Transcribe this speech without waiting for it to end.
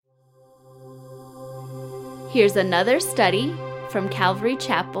Here's another study from Calvary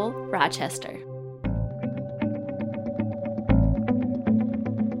Chapel, Rochester.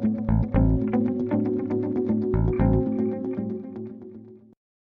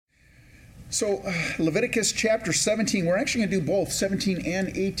 So Leviticus chapter 17, we're actually going to do both 17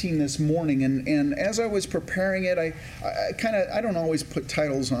 and 18 this morning. And as I was preparing it, I don't always put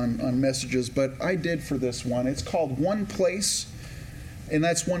titles on messages, but I did for this one. It's called One Place, and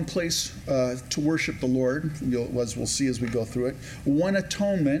that's one place to worship the Lord, as we'll see as we go through it. One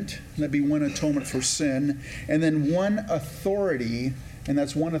atonement, that'd be one atonement for sin. And then one authority, and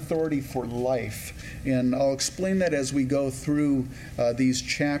that's one authority for life. And I'll explain that as we go through these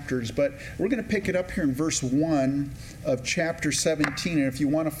chapters. But we're going to pick it up here in verse 1 of chapter 17. And if you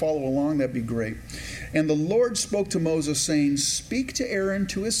want to follow along, that'd be great. And the Lord spoke to Moses, saying, "Speak to Aaron,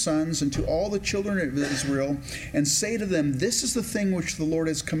 to his sons, and to all the children of Israel, and say to them, This is the thing which the Lord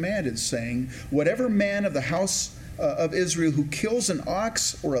has commanded, saying, Whatever man of the house of Israel who kills an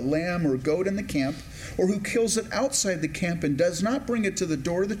ox or a lamb or a goat in the camp, or who kills it outside the camp and does not bring it to the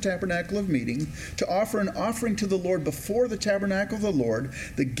door of the tabernacle of meeting to offer an offering to the Lord before the tabernacle of the Lord,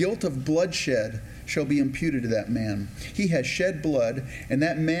 the guilt of bloodshed shall be imputed to that man. He has shed blood, and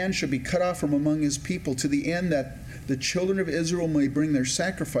that man shall be cut off from among his people, to the end that the children of Israel may bring their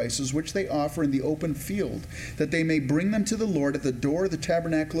sacrifices, which they offer in the open field, that they may bring them to the Lord at the door of the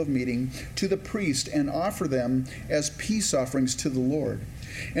tabernacle of meeting, to the priest, and offer them as peace offerings to the Lord.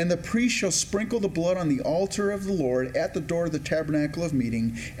 And the priest shall sprinkle the blood on the altar of the Lord at the door of the tabernacle of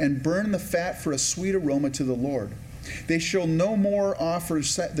meeting, and burn the fat for a sweet aroma to the Lord. They shall no more offer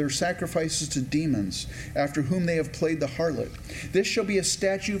their sacrifices to demons, after whom they have played the harlot. This shall be a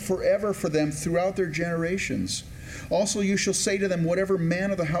statute forever for them throughout their generations. Also you shall say to them, Whatever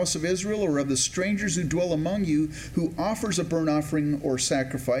man of the house of Israel or of the strangers who dwell among you, who offers a burnt offering or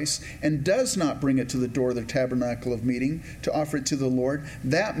sacrifice, and does not bring it to the door of the tabernacle of meeting to offer it to the Lord,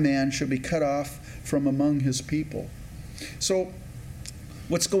 that man shall be cut off from among his people." So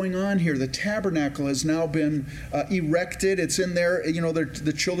what's going on here? The tabernacle has now been erected. It's in there.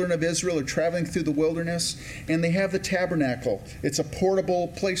 The children of Israel are traveling through the wilderness, and they have the tabernacle. It's a portable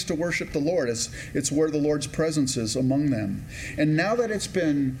place to worship the Lord. It's where the Lord's presence is among them. And now that it's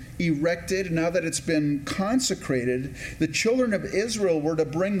been erected, now that it's been consecrated, the children of Israel were to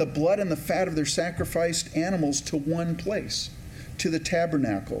bring the blood and the fat of their sacrificed animals to one place, to the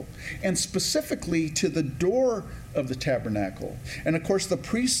tabernacle, and specifically to the door of the tabernacle. And of course the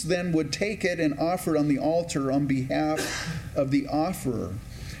priests then would take it and offer it on the altar on behalf of the offerer.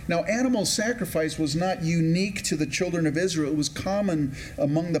 Now, animal sacrifice was not unique to the children of Israel. It was common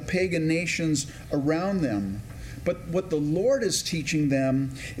among the pagan nations around them. But what the Lord is teaching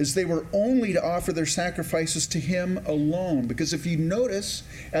them is they were only to offer their sacrifices to Him alone. Because if you notice,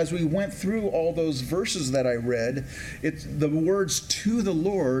 as we went through all those verses that I read, the words "to the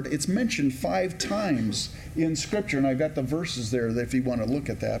Lord," it's mentioned 5 times in Scripture. And I've got the verses there if you want to look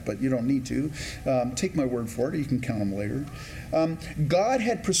at that, but you don't need to. Take my word for it. You can count them later. God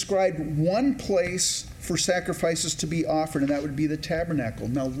had prescribed one place for sacrifices to be offered, and that would be the tabernacle.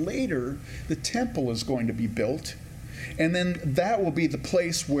 Now later, the temple is going to be built, and then that will be the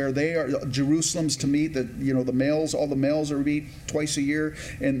place where Jerusalem's to meet. All the males are to meet twice a year,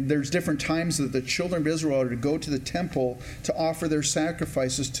 and there's different times that the children of Israel are to go to the temple to offer their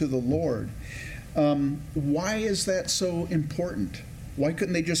sacrifices to the Lord. Why is that so important? Why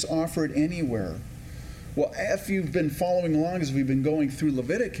couldn't they just offer it anywhere? Well, if you've been following along as we've been going through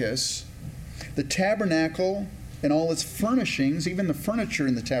Leviticus, the tabernacle and all its furnishings, even the furniture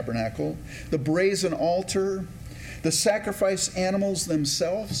in the tabernacle, the brazen altar, the sacrifice animals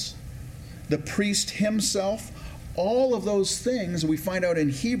themselves, the priest himself, all of those things we find out in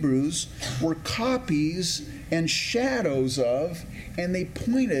Hebrews were copies and shadows of, and they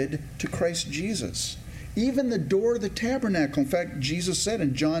pointed to Christ Jesus. Even the door of the tabernacle. In fact, Jesus said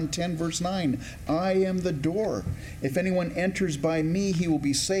in John 10, verse 9, "I am the door. If anyone enters by me, he will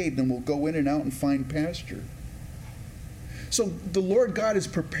be saved and will go in and out and find pasture." So the Lord God is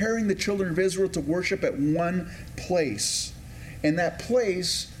preparing the children of Israel to worship at one place. And that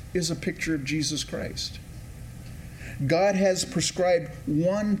place is a picture of Jesus Christ. God has prescribed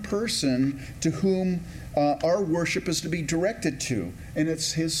one person to whom our worship is to be directed to, and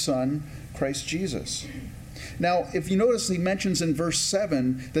it's His Son, Christ Jesus. Now, if you notice, he mentions in verse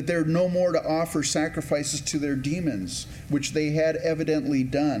 7 that they're no more to offer sacrifices to their demons, which they had evidently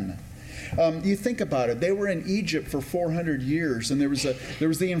done. You think about it. They were in Egypt for 400 years, and there was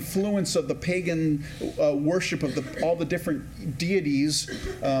the influence of the pagan worship of all the different deities,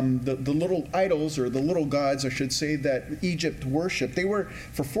 the little idols, or the little gods, I should say, that Egypt worshipped. They were,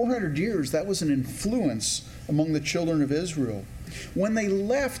 for 400 years, that was an influence among the children of Israel. When they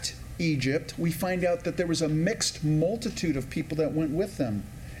left Egypt, we find out that there was a mixed multitude of people that went with them.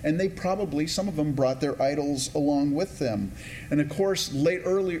 And they probably, some of them, brought their idols along with them. And of course,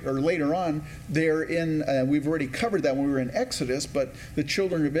 later on, they're in, we've already covered that when we were in Exodus, but the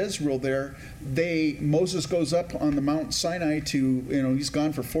children of Israel there, Moses goes up on the Mount Sinai he's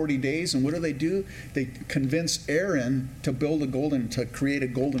gone for 40 days, and what do? They convince Aaron to create a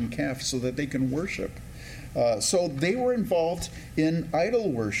golden calf so that they can worship. So they were involved in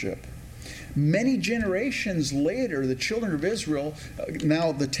idol worship. Many generations later, the children of Israel,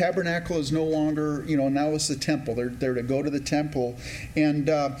 now the tabernacle is no longer, now it's the temple. They're to go to the temple. And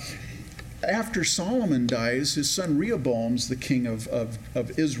after Solomon dies, his son Rehoboam's the king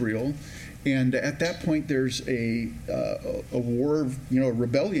of Israel. And at that point, there's a war, a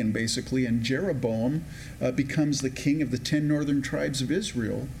rebellion basically, and Jeroboam becomes the king of the 10 northern tribes of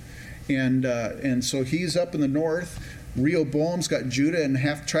Israel. And so he's up in the north. Rehoboam's got Judah and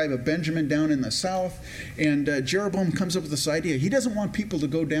half tribe of Benjamin down in the south. And Jeroboam comes up with this idea. He doesn't want people to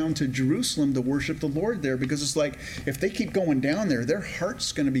go down to Jerusalem to worship the Lord there, because it's like, if they keep going down there, their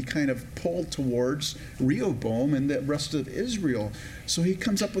heart's going to be kind of pulled towards Rehoboam and the rest of Israel. So he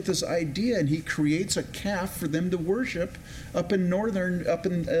comes up with this idea, and he creates a calf for them to worship up in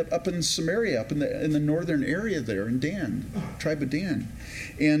Samaria, up in the northern area there in Dan, tribe of Dan.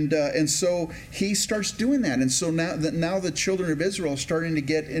 And so he starts doing that. And so now the children of Israel are starting to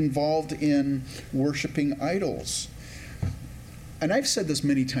get involved in worshiping idols. And I've said this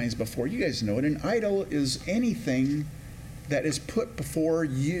many times before. You guys know it. An idol is anything that is put before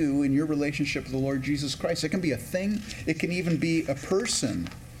you in your relationship with the Lord Jesus Christ. It can be a thing. It can even be a person.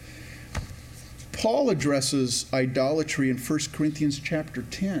 Paul addresses idolatry in 1 Corinthians chapter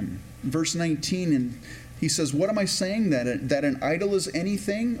 10, verse 19, and he says, what am I saying? That an idol is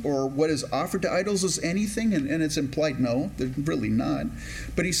anything? Or what is offered to idols is anything? And it's implied, no, they're really not.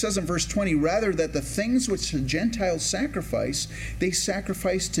 But he says in verse 20, rather that the things which the Gentiles sacrifice, they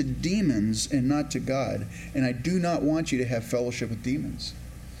sacrifice to demons and not to God. And I do not want you to have fellowship with demons.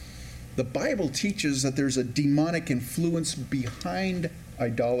 The Bible teaches that there's a demonic influence behind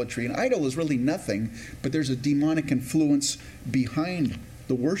idolatry. An idol is really nothing, but there's a demonic influence behind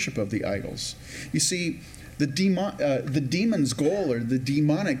the worship of the idols. You see, the demon's goal, or the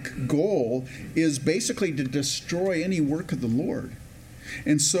demonic goal, is basically to destroy any work of the Lord.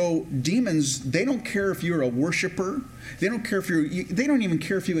 And so demons, they don't care if you're a worshiper. They don't even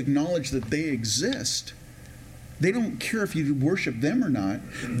care if you acknowledge that they exist. They don't care if you worship them or not.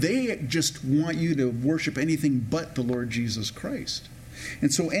 They just want you to worship anything but the Lord Jesus Christ.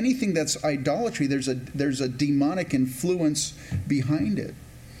 And so anything that's idolatry, there's a demonic influence behind it.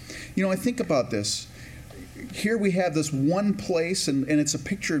 I think about this. Here we have this one place, and it's a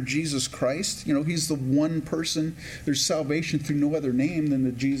picture of Jesus Christ. He's the one person. There's salvation through no other name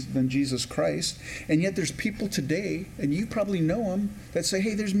than Jesus Christ. And yet there's people today, and you probably know them, that say,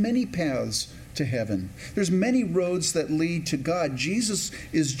 hey, there's many paths to heaven. There's many roads that lead to God. Jesus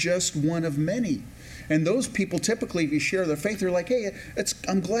is just one of many. And those people, typically, if you share their faith, they're like, hey,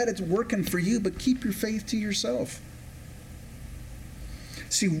 I'm glad it's working for you, but keep your faith to yourself.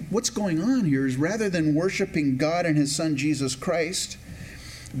 See, what's going on here is, rather than worshiping God and His Son, Jesus Christ,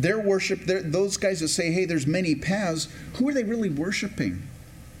 those guys that say, hey, there's many paths, who are they really worshiping?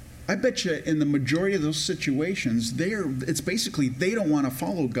 I bet you in the majority of those situations, it's basically they don't want to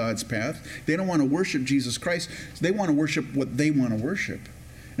follow God's path. They don't want to worship Jesus Christ. They want to worship what they want to worship.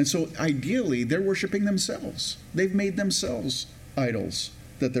 And so ideally, they're worshiping themselves. They've made themselves idols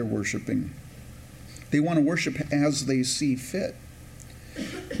that they're worshiping. They want to worship as they see fit.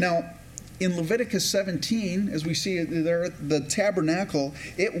 Now, in Leviticus 17, as we see there, the tabernacle,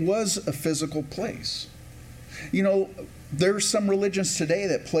 it was a physical place. There's some religions today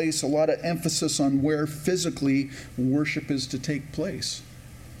that place a lot of emphasis on where physically worship is to take place.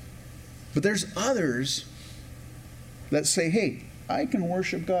 But there's others that say, hey, I can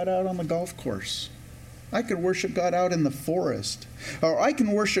worship God out on the golf course. I could worship God out in the forest. Or I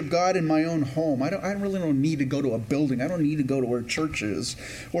can worship God in my own home. I really don't need to go to a building. I don't need to go to where church is.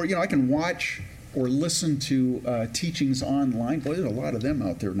 Or, I can watch or listen to teachings online. Boy, there's a lot of them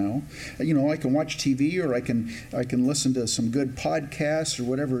out there now. I can watch TV, or I can listen to some good podcasts or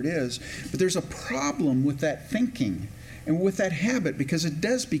whatever it is. But there's a problem with that thinking and with that habit, because it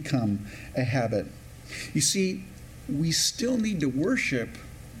does become a habit. You see, we still need to worship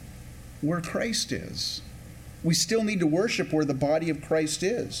where Christ is. We still need to worship where the body of Christ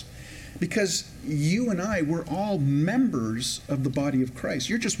is. Because you and I, we're all members of the body of Christ.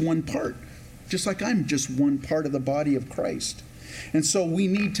 You're just one part, just like I'm just one part of the body of Christ. And so we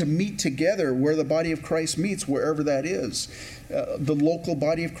need to meet together where the body of Christ meets, wherever that is. The local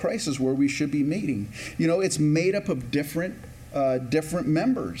body of Christ is where we should be meeting. You know, it's made up of different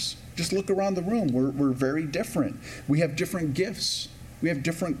members. Just look around the room. We're very different. We have different gifts. We have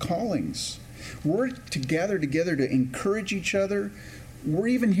different callings. We're to gather together to encourage each other. We're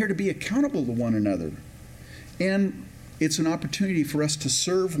even here to be accountable to one another. And it's an opportunity for us to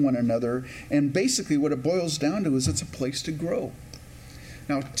serve one another. And basically what it boils down to is it's a place to grow.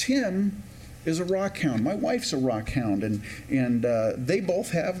 Now, Tim is a rock hound. My wife's a rock hound. And they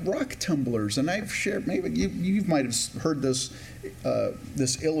both have rock tumblers. And I've shared, maybe you might have heard this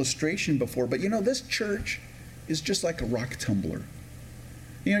illustration before. But, you know, this church is just like a rock tumbler.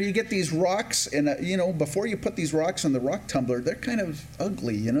 You know, you get these rocks, and, before you put these rocks in the rock tumbler, they're kind of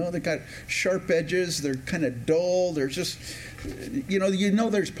ugly, They've got sharp edges, they're kind of dull, they're just,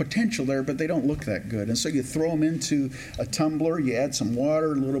 there's potential there, but they don't look that good. And so you throw them into a tumbler, you add some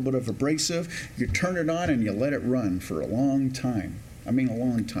water, a little bit of abrasive, you turn it on, and you let it run for a long time. I mean, a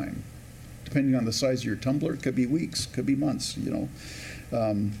long time. Depending on the size of your tumbler, it could be weeks, could be months,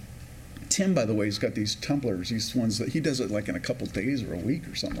 Tim, by the way, has got these tumblers, these ones that he does it like in a couple days or a week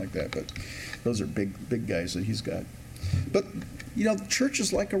or something like that. But those are big guys that he's got. But, the church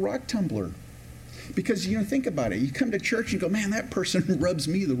is like a rock tumbler. Because, think about it. You come to church and go, man, that person rubs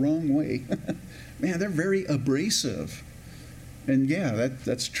me the wrong way. Man, they're very abrasive. And yeah,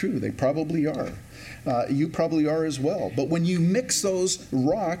 that's true. They probably are. You probably are as well. But when you mix those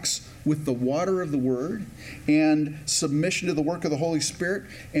rocks with the water of the Word and submission to the work of the Holy Spirit,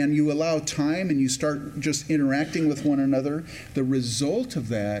 and you allow time and you start just interacting with one another, the result of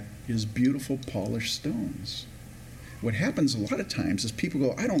that is beautiful polished stones. What happens a lot of times is people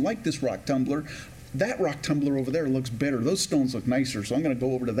go, I don't like this rock tumbler. That rock tumbler over there looks better. Those stones look nicer, so I'm going to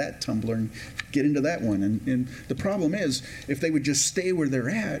go over to that tumbler and get into that one. And the problem is, if they would just stay where they're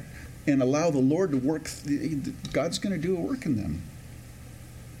at and allow the Lord to work, God's going to do a work in them.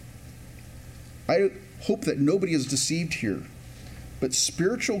 I hope that nobody is deceived here, but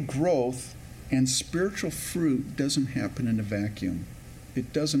spiritual growth and spiritual fruit doesn't happen in a vacuum.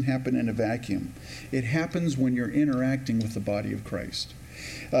 It doesn't happen in a vacuum. It happens when you're interacting with the body of Christ.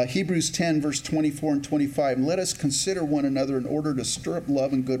 Hebrews 10, verse 24 and 25, let us consider one another in order to stir up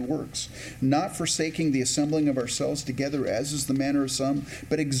love and good works, not forsaking the assembling of ourselves together as is the manner of some,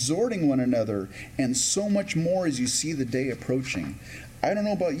 but exhorting one another, and so much more as you see the day approaching. I don't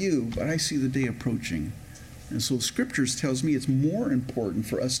know about you, but I see the day approaching. And so the Scriptures tells me it's more important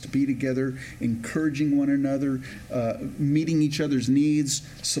for us to be together, encouraging one another, meeting each other's needs,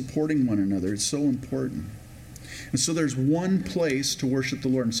 supporting one another. It's so important. And so there's one place to worship the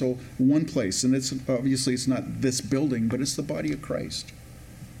Lord. And so one place, and it's obviously it's not this building, but it's the body of Christ.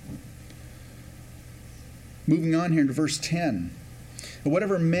 Moving on here to verse 10.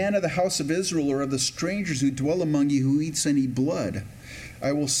 Whatever man of the house of Israel or of the strangers who dwell among you who eats any blood,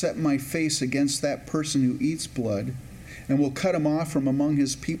 I will set my face against that person who eats blood, and will cut him off from among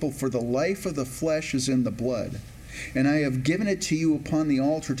his people, for the life of the flesh is in the blood. And I have given it to you upon the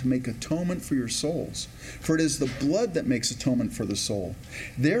altar to make atonement for your souls. For it is the blood that makes atonement for the soul.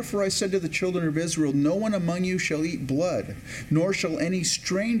 Therefore I said to the children of Israel, no one among you shall eat blood, nor shall any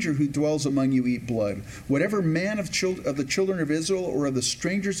stranger who dwells among you eat blood. Whatever man of the children of Israel or of the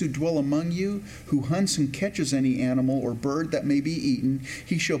strangers who dwell among you, who hunts and catches any animal or bird that may be eaten,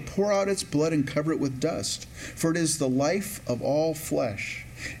 he shall pour out its blood and cover it with dust. For it is the life of all flesh.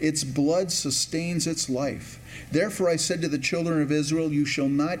 Its blood sustains its life. Therefore I said to the children of Israel, you shall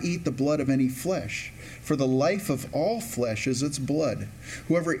not eat the blood of any flesh, for the life of all flesh is its blood.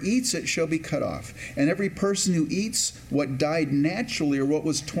 Whoever eats it shall be cut off. And every person who eats what died naturally or what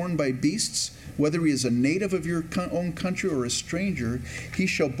was torn by beasts, whether he is a native of your own country or a stranger, he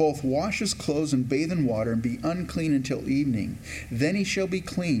shall both wash his clothes and bathe in water and be unclean until evening. Then he shall be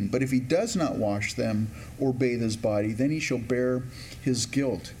clean. But if he does not wash them or bathe his body, then he shall bear his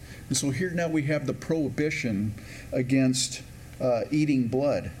guilt. And so here now we have the prohibition against eating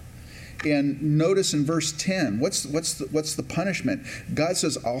blood. And notice in verse 10, what's the punishment? God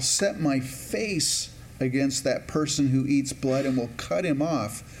says, I'll set my face against that person who eats blood and will cut him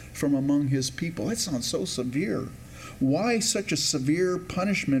off from among his people. That sounds so severe. Why such a severe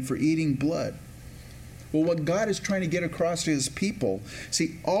punishment for eating blood? Well, what God is trying to get across to his people,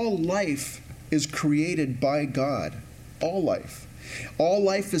 see, all life is created by God. All life. All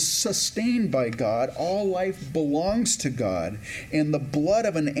life is sustained by God. All life belongs to God. And the blood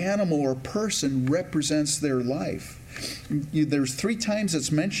of an animal or person represents their life. There's 3 times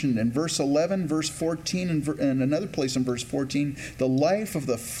it's mentioned in verse 11, verse 14, and another place in verse 14. The life of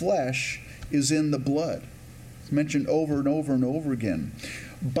the flesh is in the blood. It's mentioned over and over and over again.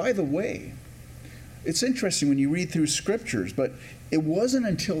 By the way, it's interesting when you read through scriptures, but it wasn't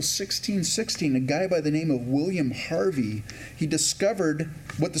until 1616 a guy by the name of William Harvey, he discovered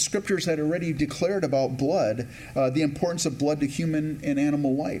what the scriptures had already declared about blood, the importance of blood to human and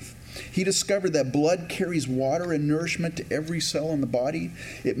animal life. He discovered that blood carries water and nourishment to every cell in the body.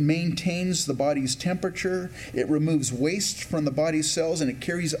 It maintains the body's temperature. It removes waste from the body's cells, and it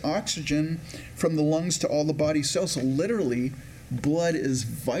carries oxygen from the lungs to all the body's cells. So literally, blood is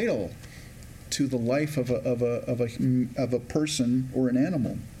vital to the life of a person or an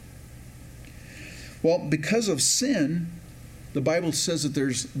animal. Well, because of sin, the Bible says that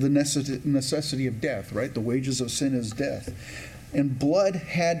there's the necessity of death, right? The wages of sin is death. And blood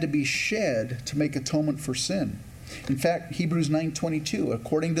had to be shed to make atonement for sin. In fact, Hebrews 9:22,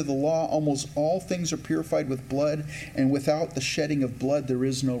 according to the law, almost all things are purified with blood, and without the shedding of blood, there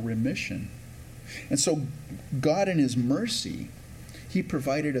is no remission. And so God in his mercy, he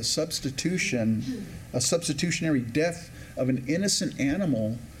provided a substitutionary death of an innocent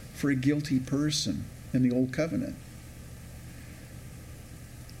animal for a guilty person in the Old Covenant.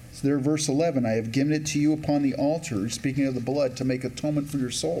 So there, verse 11, I have given it to you upon the altar, speaking of the blood, to make atonement for your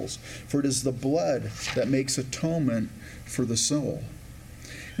souls. For it is the blood that makes atonement for the soul.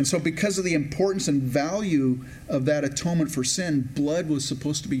 And so because of the importance and value of that atonement for sin, blood was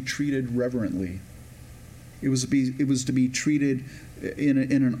supposed to be treated reverently. It was to be treated in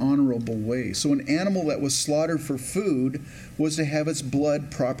an honorable way. So an animal that was slaughtered for food was to have its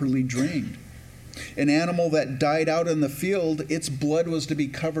blood properly drained. An animal that died out in the field, its blood was to be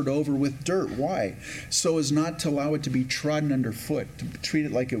covered over with dirt. Why? So as not to allow it to be trodden underfoot, to treat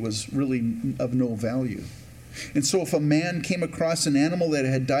it like it was really of no value. And so if a man came across an animal that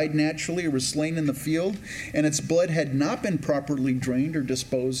had died naturally or was slain in the field, and its blood had not been properly drained or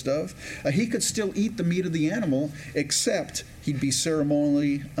disposed of, he could still eat the meat of the animal, except he'd be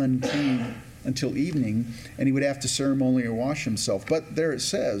ceremonially unclean until evening, and he would have to ceremonially wash himself. But there it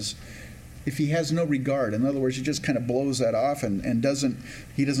says, if he has no regard, in other words, he just kind of blows that off and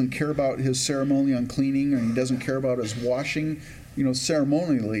he doesn't care about his ceremony on cleaning, or he doesn't care about his washing,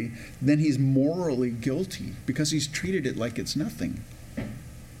 ceremonially, then he's morally guilty because he's treated it like it's nothing.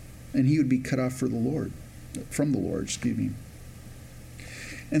 And he would be cut off from the Lord,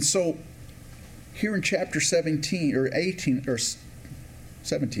 And so here in chapter 17 or 18 or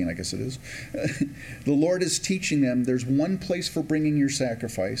 17, I guess it is, the Lord is teaching them there's one place for bringing your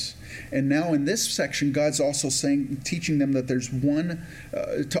sacrifice. And now in this section, God's also teaching them that there's one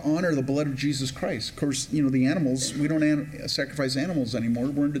to honor the blood of Jesus Christ. Of course, the animals, we don't sacrifice animals anymore.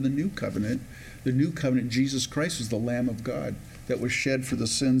 We're under the new covenant. The new covenant, Jesus Christ is the Lamb of God that was shed for the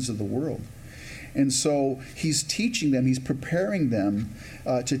sins of the world. And so he's teaching them, he's preparing them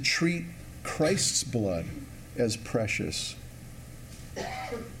to treat Christ's blood as precious.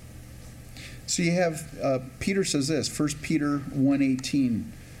 So you have, Peter says this, 1 Peter 1:18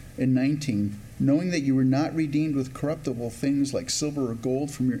 and 19, knowing that you were not redeemed with corruptible things like silver or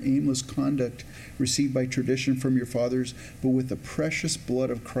gold from your aimless conduct received by tradition from your fathers, but with the precious blood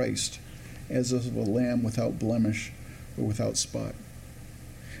of Christ, as of a lamb without blemish or without spot.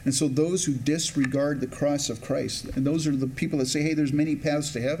 And so those who disregard the cross of Christ, and those are the people that say, hey, there's many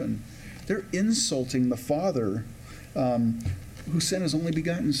paths to heaven, they're insulting the Father who sent his only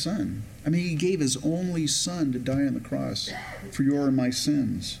begotten Son. I mean, he gave his only Son to die on the cross for your and my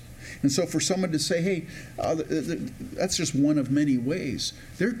sins. And so for someone to say, hey, that's just one of many ways,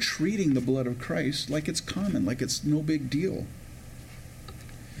 they're treating the blood of Christ like it's common, like it's no big deal.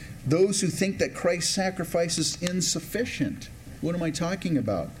 Those who think that Christ's sacrifice is insufficient. What am I talking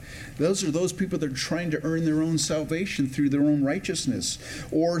about? Those are those people that are trying to earn their own salvation through their own righteousness,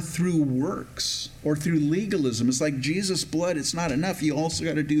 or through works, or through legalism. It's like Jesus' blood, it's not enough. You also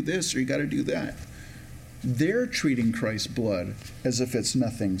got to do this, or you got to do that. They're treating Christ's blood as if it's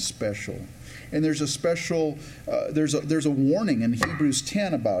nothing special. And there's a special, there's a warning in Hebrews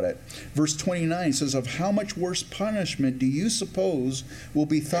 10 about it. Verse 29 says, of how much worse punishment do you suppose will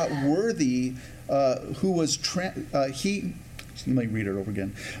be thought worthy who was, let me read it over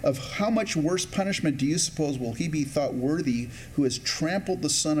again. Of how much worse punishment do you suppose will he be thought worthy who has trampled the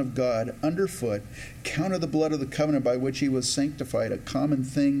Son of God underfoot, counted the blood of the covenant by which he was sanctified a common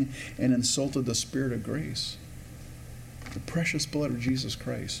thing, and insulted the Spirit of grace? The precious blood of Jesus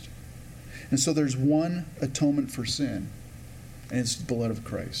Christ. And so there's one atonement for sin. and it's the blood of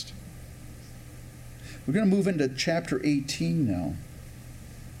Christ. We're going to move into chapter 18 now.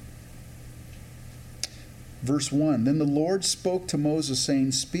 Verse 1, Then the Lord spoke to Moses,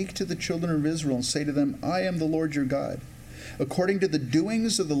 saying, Speak to the children of Israel, and say to them, I am the Lord your God. According to the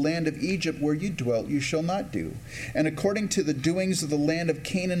doings of the land of Egypt where you dwelt, you shall not do. And according to the doings of the land of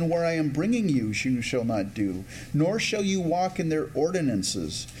Canaan where I am bringing you, you shall not do. Nor shall you walk in their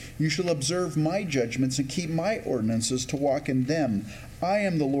ordinances. You shall observe my judgments and keep my ordinances to walk in them. I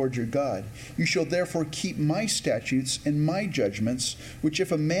am the Lord your God. You shall therefore keep my statutes and my judgments, which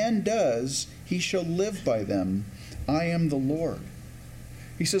if a man does, he shall live by them. I am the Lord.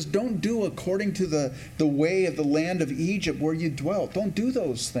 He says, don't do according to the way of the land of Egypt where you dwelt. Don't do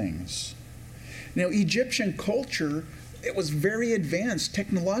those things. Now, Egyptian culture, it was very advanced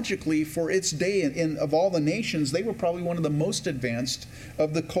technologically for its day. And of all the nations, they were probably one of the most advanced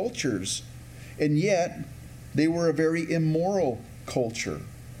of the cultures. And yet, they were a very immoral culture.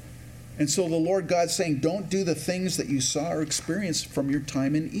 And so the Lord God's saying, don't do the things that you saw or experienced from your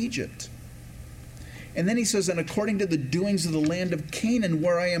time in Egypt. And then he says, and according to the doings of the land of Canaan,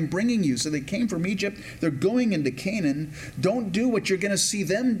 where I am bringing you. So they came from Egypt. They're going into Canaan. Don't do what you're going to see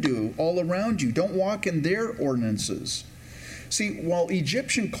them do all around you. Don't walk in their ordinances. See, while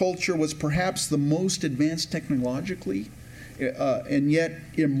Egyptian culture was perhaps the most advanced technologically, and yet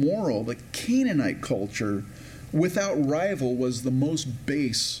immoral, the Canaanite culture, without rival, was the most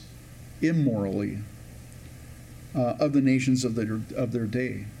base immorally of the nations of their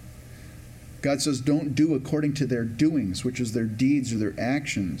day. God says, don't do according to their doings, which is their deeds or their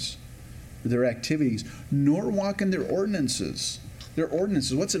actions, or their activities, nor walk in their ordinances. Their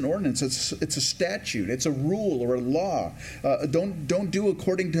ordinances. What's an ordinance? It's a statute. It's a rule or a law. Don't do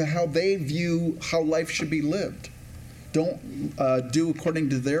according to how they view how life should be lived. Don't do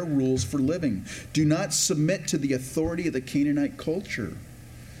according to their rules for living. Do not submit to the authority of the Canaanite culture.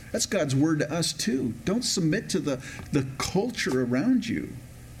 That's God's word to us too. Don't submit to the culture around you.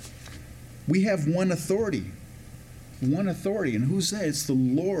 We have one authority. One authority. And who's that? It's the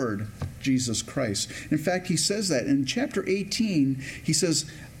Lord Jesus Christ. In fact, he says that. In chapter 18, he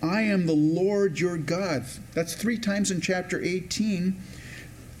says, I am the Lord your God. That's 3 times in chapter 18.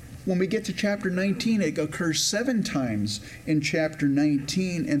 When we get to chapter 19, it occurs 7 times in chapter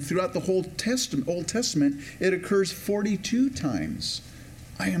 19. And throughout the whole Old Testament, it occurs 42 times.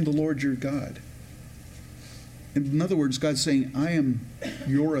 I am the Lord your God. In other words, God's saying, I am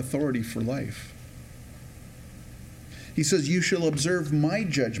your authority for life. He says, you shall observe my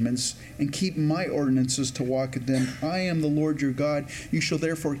judgments and keep my ordinances to walk in them. I am the Lord your God. You shall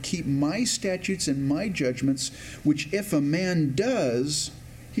therefore keep my statutes and my judgments, which if a man does,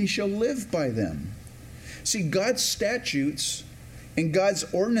 he shall live by them. See, God's statutes and God's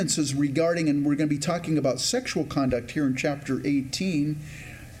ordinances regarding, and we're going to be talking about sexual conduct here in chapter 18,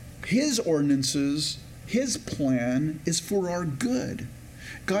 his ordinances, his plan is for our good.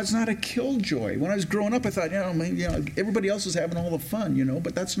 God's not a killjoy. When I was growing up, I thought, everybody else is having all the fun,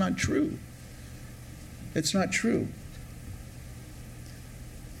 but that's not true. It's not true.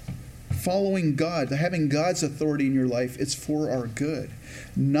 Following God, having God's authority in your life, it's for our good.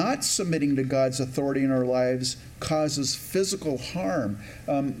 Not submitting to God's authority in our lives causes physical harm.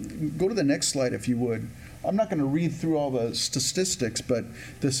 Go to the next slide if you would. I'm not going to read through all the statistics, but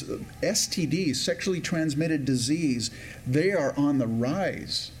this STD, sexually transmitted disease, they are on the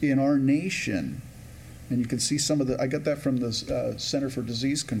rise in our nation. And you can see some of I got that from the Center for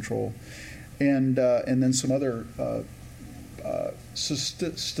Disease Control, and then some other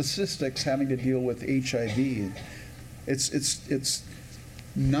statistics having to deal with HIV. It's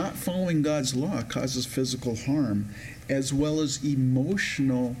not following God's law causes physical harm, as well as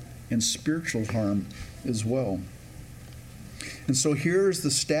emotional and spiritual harm as well. And so here's the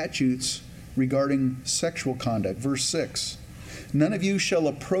statutes regarding sexual conduct. Verse 6, none of you shall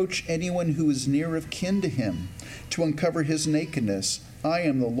approach anyone who is near of kin to him to uncover his nakedness. I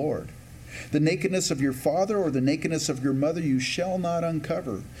am the Lord. The nakedness of your father or the nakedness of your mother you shall not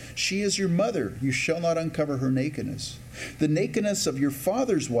uncover. She is your mother. You shall not uncover her nakedness. The nakedness of your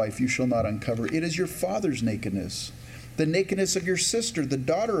father's wife you shall not uncover. It is your father's nakedness. The nakedness of your sister, the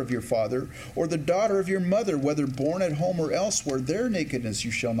daughter of your father, or the daughter of your mother, whether born at home or elsewhere, their nakedness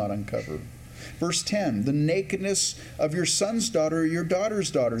you shall not uncover. Verse 10, the nakedness of your son's daughter or your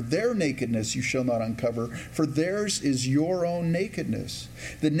daughter's daughter, their nakedness you shall not uncover, for theirs is your own nakedness.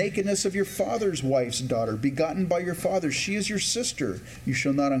 The nakedness of your father's wife's daughter, begotten by your father, she is your sister, you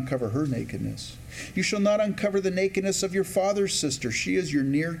shall not uncover her nakedness. You shall not uncover the nakedness of your father's sister, she is your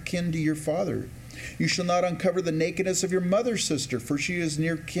near kin to your father. You shall not uncover the nakedness of your mother's sister, for she is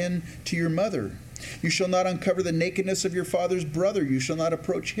near kin to your mother. You shall not uncover the nakedness of your father's brother. You shall not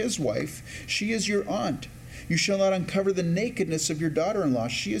approach his wife. She is your aunt. You shall not uncover the nakedness of your daughter-in-law.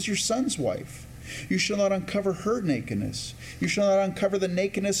 She is your son's wife. You shall not uncover her nakedness. You shall not uncover the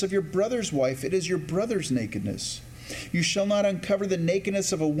nakedness of your brother's wife. It is your brother's nakedness. You shall not uncover the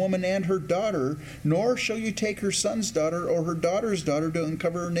nakedness of a woman and her daughter, nor shall you take her son's daughter or her daughter's daughter to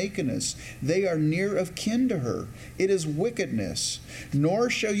uncover her nakedness. They are near of kin to her. It is wickedness. Nor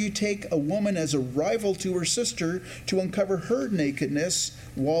shall you take a woman as a rival to her sister to uncover her nakedness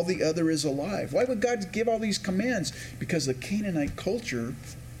while the other is alive. Why would God give all these commands? Because the Canaanite culture,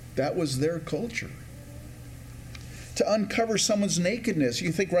 that was their culture. To uncover someone's nakedness,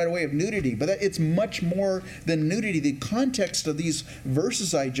 you think right away of nudity, but it's much more than nudity. The context of these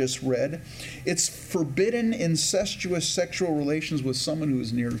verses I just read, it's forbidden incestuous sexual relations with someone who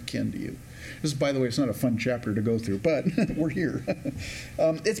is near kin to you. This, by the way, it's not a fun chapter to go through, but we're here.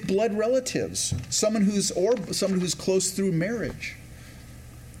 It's blood relatives, someone who's close through marriage.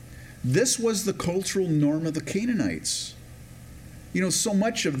 This was the cultural norm of the Canaanites. You know, so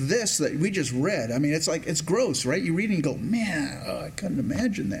much of this that we just read, I mean, it's gross, right? You read it and you go, man, I couldn't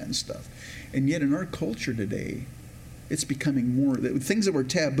imagine that and stuff. And yet in our culture today, it's becoming more, things that were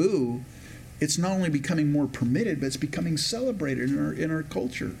taboo, it's not only becoming more permitted, but it's becoming celebrated in our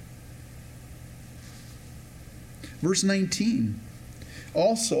culture. Verse 19.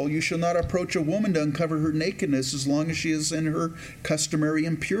 Also, you shall not approach a woman to uncover her nakedness as long as she is in her customary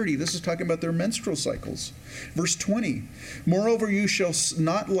impurity. This is talking about their menstrual cycles. Verse 20. Moreover, you shall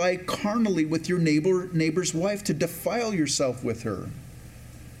not lie carnally with your neighbor's wife to defile yourself with her.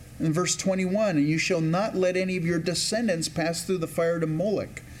 And verse 21. And you shall not let any of your descendants pass through the fire to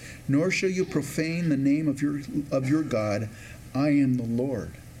Moloch, nor shall you profane the name of your God. I am the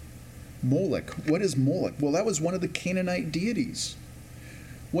Lord. Moloch. What is Moloch? Well, that was one of the Canaanite deities.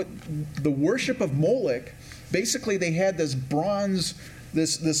 What the worship of Moloch, basically they had this bronze,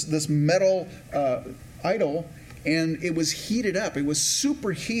 this metal idol, and it was heated up. It was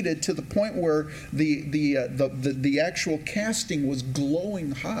superheated to the point where the actual casting was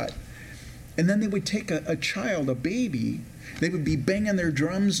glowing hot. And then they would take a child, a baby. They would be banging their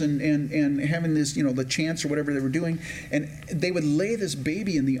drums and having this, the chants or whatever they were doing. And they would lay this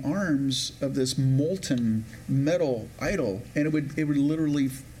baby in the arms of this molten metal idol. And it would literally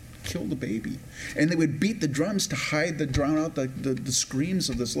kill the baby. And they would beat the drums to drown out the screams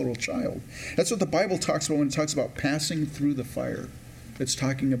of this little child. That's what the Bible talks about when it talks about passing through the fire. It's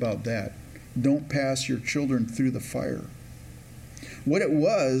talking about that. Don't pass your children through the fire. What it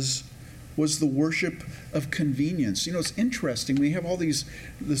was the worship of convenience. It's interesting. We have all the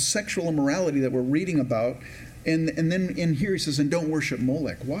sexual immorality that we're reading about, and then in here he says, and don't worship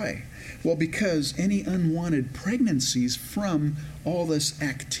Molech. Why? Well, because any unwanted pregnancies from all this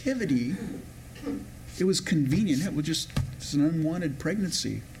activity, it was convenient. It's an unwanted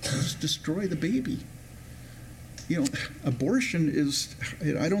pregnancy. Just destroy the baby. Abortion is,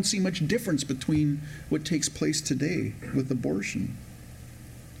 I don't see much difference between what takes place today with abortion.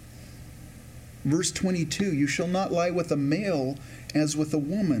 Verse 22, you shall not lie with a male as with a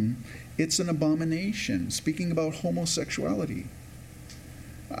woman. It's an abomination. Speaking about homosexuality.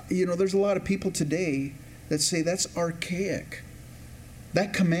 There's a lot of people today that say that's archaic.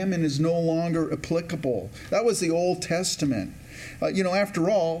 That commandment is no longer applicable. That was the Old Testament. After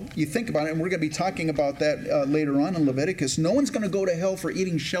all, you think about it, and we're going to be talking about that later on in Leviticus. No one's going to go to hell for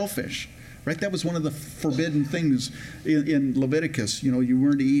eating shellfish. Right? That was one of the forbidden things in Leviticus. You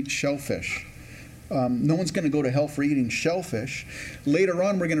weren't to eat shellfish. No one's going to go to hell for eating shellfish. Later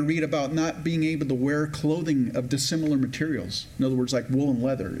on, we're going to read about not being able to wear clothing of dissimilar materials. In other words, like wool and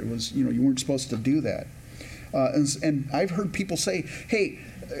leather. It was, you weren't supposed to do that. And I've heard people say, hey,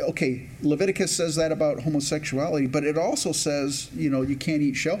 okay, Leviticus says that about homosexuality, but it also says, you can't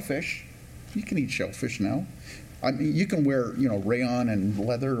eat shellfish. You can eat shellfish now. I mean, you can wear, rayon and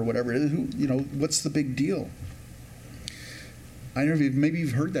leather or whatever it is. What's the big deal? I don't know if maybe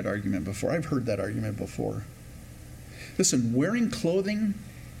you've heard that argument before. I've heard that argument before. Listen, wearing clothing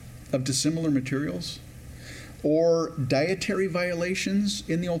of dissimilar materials or dietary violations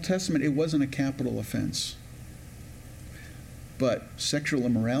in the Old Testament, it wasn't a capital offense. But sexual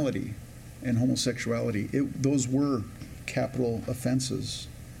immorality and homosexuality, those were capital offenses.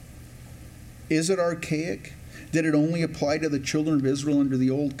 Is it archaic? Did it only apply to the children of Israel under the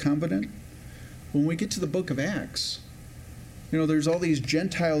Old Covenant? When we get to the book of Acts, there's all these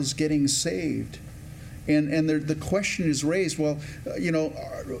Gentiles getting saved. And the question is raised, well,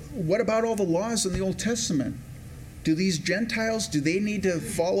 what about all the laws in the Old Testament? Do these Gentiles, do they need to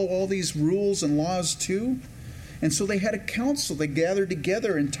follow all these rules and laws too? And so they had a council. They gathered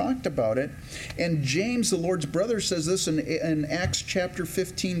together and talked about it. And James, the Lord's brother, says this in Acts chapter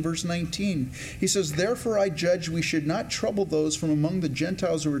 15, verse 19. He says, "Therefore I judge we should not trouble those from among the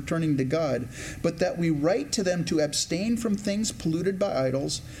Gentiles who are turning to God, but that we write to them to abstain from things polluted by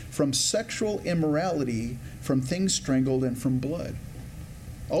idols, from sexual immorality, from things strangled, and from blood."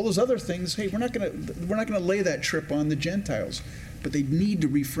 All those other things, hey, we're not going to lay that trip on the Gentiles, but they need to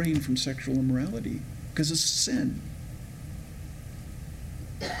refrain from sexual immorality because it's sin.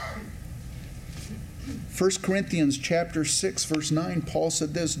 1 Corinthians chapter 6, verse 9, Paul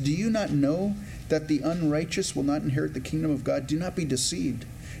said this, "Do you not know that the unrighteous will not inherit the kingdom of God? Do not be deceived.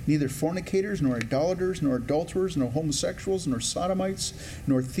 Neither fornicators, nor idolaters, nor adulterers, nor homosexuals, nor sodomites,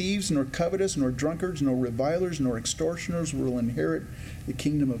 nor thieves, nor covetous, nor drunkards, nor revilers, nor extortioners will inherit the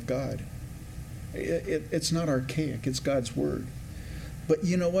kingdom of God." It's not archaic. It's God's word. But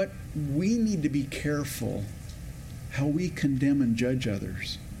you know what? We need to be careful how we condemn and judge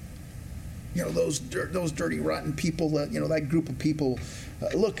others. You know, those dirty, rotten people, that group of people.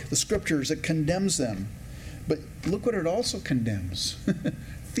 Look, the scriptures, it condemns them. But look what it also condemns.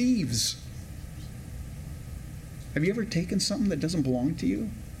 Thieves. Have you ever taken something that doesn't belong to you?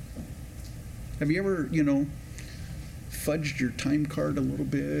 Have you ever, fudged your time card a little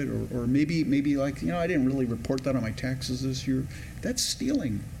bit? Or maybe like, I didn't really report that on my taxes this year. That's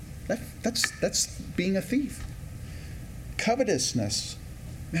stealing. That's being a thief. Covetousness.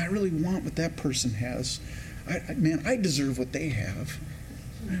 Man, I really want what that person has. I deserve what they have.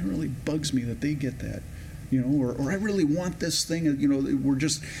 It really bugs me that they get that. Or I really want this thing, we're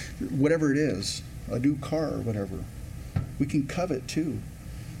just, whatever it is, a new car or whatever. We can covet too.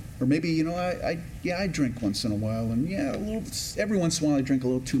 Or maybe, I drink once in a while, and every once in a while I drink a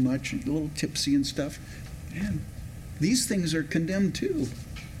little too much, a little tipsy and stuff. Man, these things are condemned too.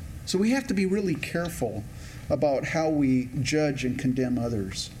 So we have to be really careful about how we judge and condemn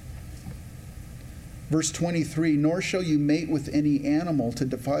others. Verse 23, "Nor shall you mate with any animal to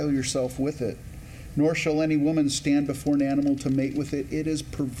defile yourself with it. Nor shall any woman stand before an animal to mate with it. It is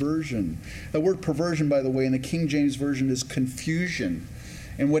perversion." The word perversion, by the way, in the King James Version is confusion.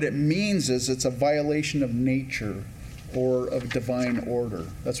 And what it means is it's a violation of nature or of divine order.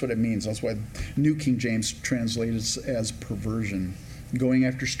 That's what it means. That's why New King James translates as perversion. Going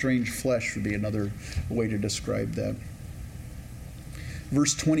after strange flesh would be another way to describe that.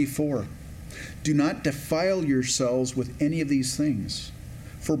 Verse 24, "Do not defile yourselves with any of these things.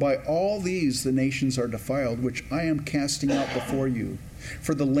 For by all these the nations are defiled, which I am casting out before you.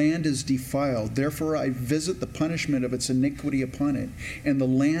 For the land is defiled. Therefore I visit the punishment of its iniquity upon it, and the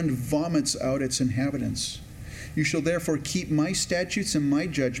land vomits out its inhabitants. You shall therefore keep my statutes and my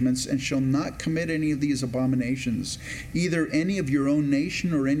judgments, and shall not commit any of these abominations, either any of your own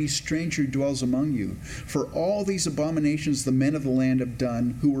nation or any stranger who dwells among you. For all these abominations the men of the land have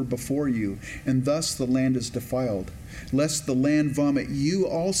done who were before you, and thus the land is defiled. Lest the land vomit you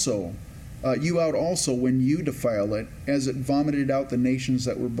out also when you defile it, as it vomited out the nations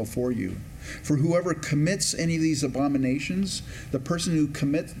that were before you. For whoever commits any of these abominations, the person who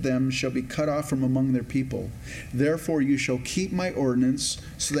commits them shall be cut off from among their people. Therefore you shall keep my ordinance,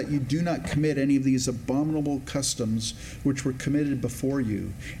 so that you do not commit any of these abominable customs which were committed before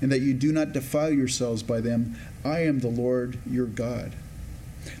you, and that you do not defile yourselves by them. I am the Lord your God."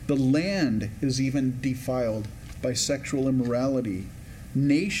 The land is even defiled by sexual immorality.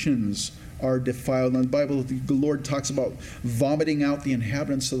 Nations are defiled. In the Bible, the Lord talks about vomiting out the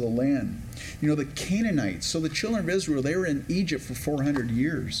inhabitants of the land. The Canaanites, so the children of Israel, they were in Egypt for 400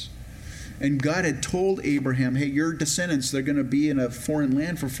 years. And God had told Abraham, hey, your descendants, they're going to be in a foreign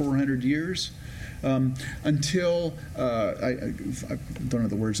land for 400 years. Until, I don't know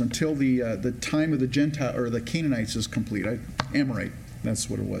the words, until the time of the Gentile, or the Canaanites is complete. Amorite, that's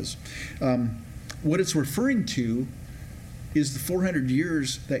what it was. What it's referring to is the 400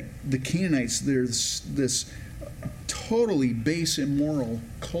 years that the Canaanites, there's this totally base, immoral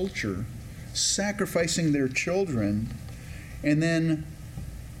culture, sacrificing their children, and then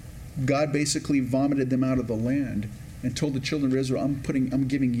God basically vomited them out of the land and told the children of Israel, I'm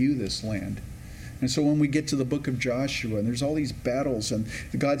giving you this land. And so when we get to the book of Joshua, and there's all these battles, and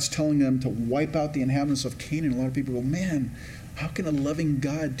God's telling them to wipe out the inhabitants of Canaan, a lot of people go, man, how can a loving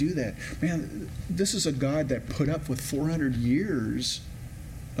God do that? Man, this is a God that put up with 400 years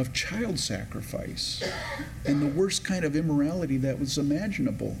of child sacrifice and the worst kind of immorality that was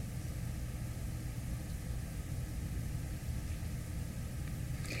imaginable.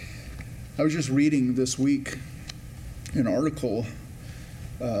 I was just reading this week an article.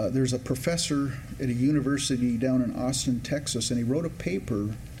 There's a professor at a university down in Austin, Texas, and he wrote a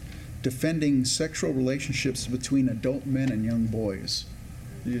paper defending sexual relationships between adult men and young boys.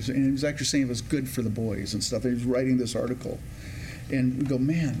 And he was actually saying it was good for the boys and stuff. He was writing this article. And we go,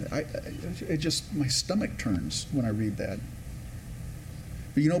 man, it just, my stomach turns when I read that.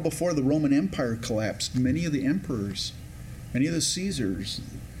 But you know, before the Roman Empire collapsed, many of the emperors, many of the Caesars,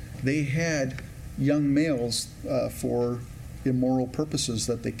 they had young males for immoral purposes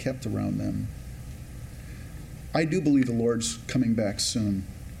that they kept around them. I do believe the Lord's coming back soon.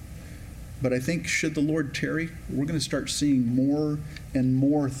 But I think should the Lord tarry, we're going to start seeing more and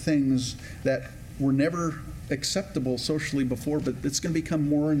more things that were never acceptable socially before, but it's going to become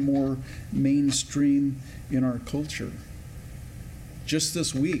more and more mainstream in our culture. Just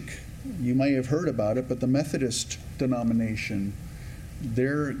this week, you may have heard about it, but the Methodist denomination,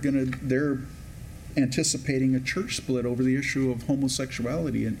 they're anticipating a church split over the issue of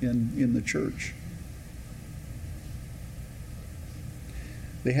homosexuality in the church.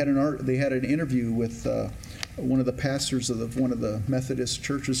 They had an interview with one of the pastors of one of the Methodist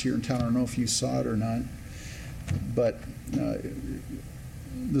churches here in town. I don't know if you saw it or not, but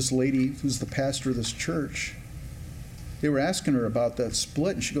this lady who's the pastor of this church, they were asking her about that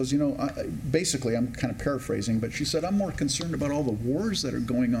split, and she goes, basically, I'm kind of paraphrasing, but she said, I'm more concerned about all the wars that are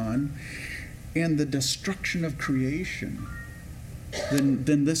going on and the destruction of creation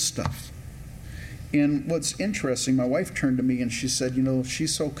than this stuff. And what's interesting, my wife turned to me and she said,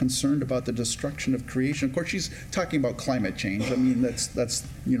 she's so concerned about the destruction of creation. Of course, she's talking about climate change. I mean, that's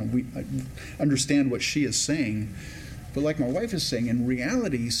we understand what she is saying. But like my wife is saying, in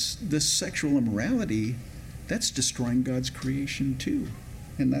reality, this sexual immorality, that's destroying God's creation too.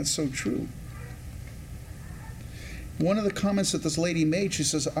 And that's so true. One of the comments that this lady made, she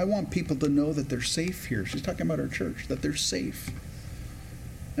says, I want people to know that they're safe here. She's talking about our church, that they're safe.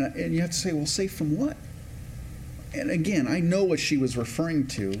 And you have to say, well, safe from what? And again, I know what she was referring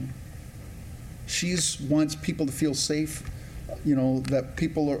to. She wants people to feel safe, that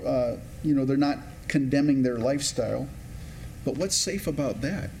people are, they're not condemning their lifestyle. But what's safe about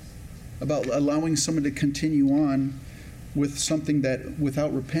that? About allowing someone to continue on with something that,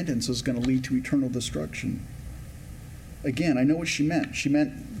 without repentance, is going to lead to eternal destruction. Again, I know what she meant. She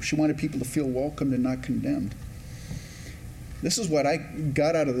wanted people to feel welcomed and not condemned. This is what I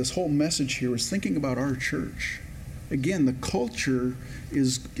got out of this whole message here, was thinking about our church. Again, the culture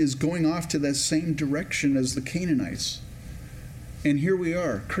is going off to that same direction as the Canaanites. And here we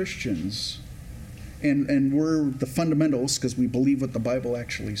are, Christians, and we're the fundamentalists because we believe what the Bible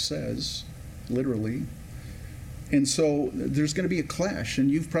actually says, literally. And so there's going to be a clash, and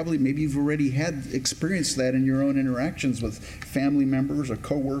maybe you've already had experienced that in your own interactions with family members or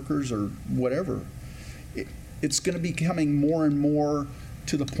coworkers or whatever. It's going to be becoming more and more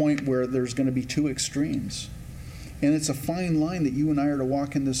to the point where there's going to be two extremes. And it's a fine line that you and I are to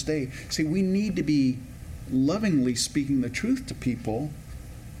walk in this day. See, we need to be lovingly speaking the truth to people,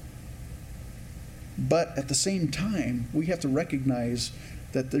 but at the same time, we have to recognize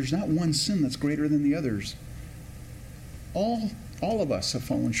that there's not one sin that's greater than the others. All of us have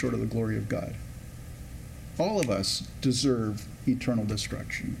fallen short of the glory of God. All of us deserve eternal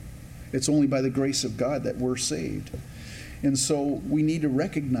destruction. It's only by the grace of God that we're saved. And so we need to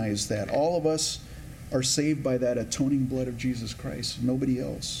recognize that. All of us are saved by that atoning blood of Jesus Christ, nobody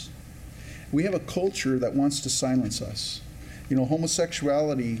else. We have a culture that wants to silence us.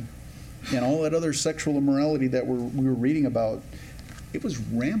 Homosexuality and all that other sexual immorality that we were reading about, it was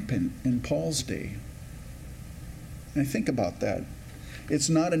rampant in Paul's day. And I think about that. It's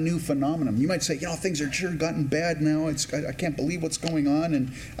not a new phenomenon. You might say, things are sure gotten bad now. I can't believe what's going on.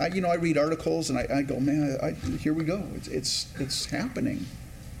 And I read articles and I go, man, here we go. It's happening.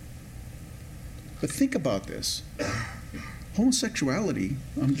 But think about this. Homosexuality,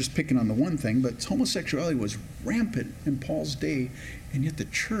 I'm just picking on the one thing, but homosexuality was rampant in Paul's day, and yet the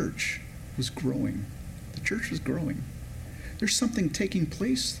church was growing. The church was growing. There's something taking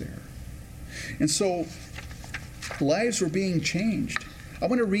place there. And so lives were being changed. I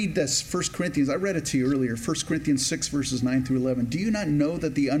want to read this 1 Corinthians. I read it to you earlier, 1 Corinthians 6, verses 9 through 11. Do you not know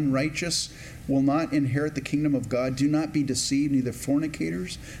that the unrighteous will not inherit the kingdom of God? Do not be deceived, neither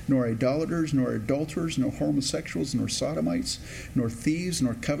fornicators, nor idolaters, nor adulterers, nor homosexuals, nor sodomites, nor thieves,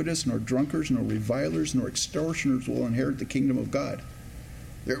 nor covetous, nor drunkards, nor revilers, nor extortioners will inherit the kingdom of God.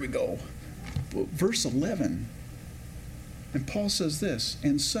 There we go. Verse 11. And Paul says this,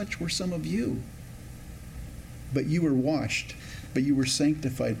 and such were some of you. But you were washed, but you were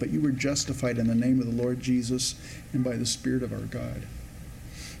sanctified, but you were justified in the name of the Lord Jesus and by the Spirit of our God.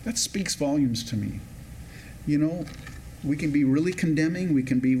 That speaks volumes to me. We can be really condemning. We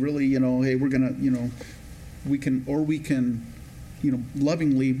can be really, hey, we're going to, we can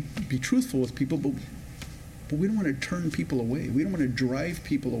lovingly be truthful with people, but we don't want to turn people away. We don't want to drive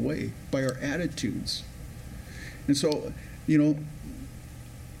people away by our attitudes. And so,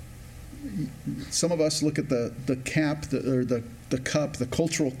 some of us look at the cap, the cup, the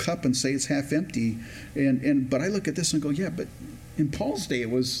cultural cup, and say it's half empty. But I look at this and go, yeah, but in Paul's day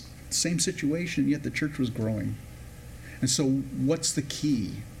it was the same situation, yet the church was growing. And so what's the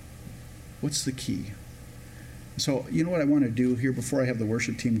key? What's the key? So you know what I want to do here before I have the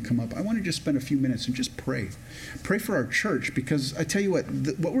worship team come up? I want to just spend a few minutes and just pray. Pray for our church, because I tell you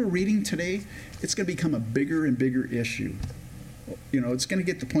what we're reading today, it's going to become a bigger and bigger issue. It's going to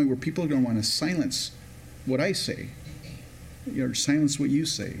get to the point where people are going to want to silence what I say, silence what you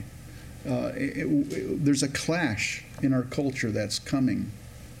say. There's a clash in our culture that's coming.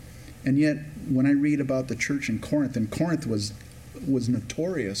 And yet, when I read about the church in Corinth, and Corinth was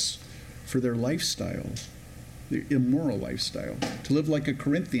notorious for their lifestyle, their immoral lifestyle. To live like a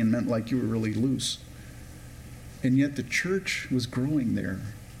Corinthian meant like you were really loose. And yet the church was growing there.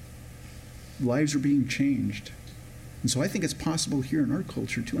 Lives were being changed. And so I think it's possible here in our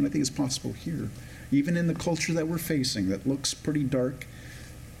culture too, and I think it's possible here. Even in the culture that we're facing that looks pretty dark,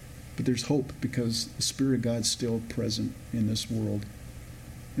 but there's hope because the Spirit of God's still present in this world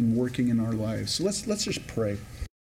and working in our lives. So let's just pray.